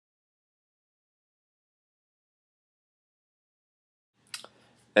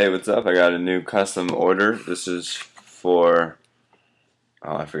Hey, what's up? I got a new custom order. This is for,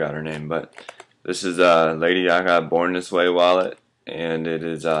 oh, I forgot her name, but this is Lady Gaga Born This Way wallet, and it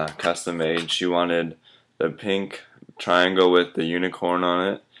is custom made. She wanted the pink triangle with the unicorn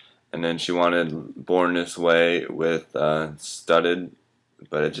on it, and then she wanted Born This Way with studded,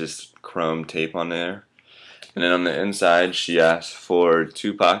 but it just chrome tape on there. And then on the inside, she asked for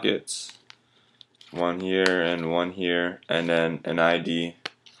two pockets, one here and one here, and then an ID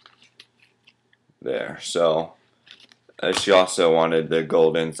there. So she also wanted the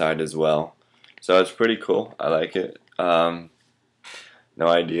gold inside as well. So it's pretty cool. I like it. No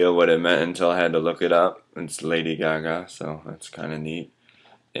idea what it meant until I had to look it up. It's Lady Gaga, so that's kind of neat.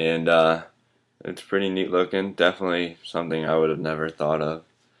 And it's pretty neat looking. Definitely something I would have never thought of.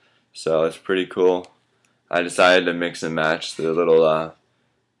 So it's pretty cool. I decided to mix and match the little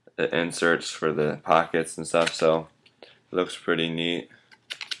the inserts for the pockets and stuff. So it looks pretty neat.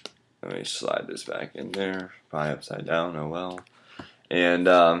 Let me slide this back in there. Probably upside down. Oh well. And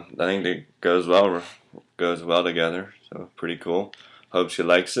I think it goes well together. So pretty cool. Hope she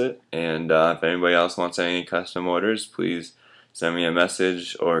likes it. And if anybody else wants any custom orders, please send me a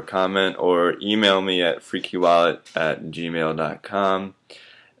message or comment or email me at freakywallet@gmail.com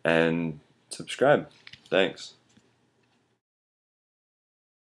and subscribe. Thanks.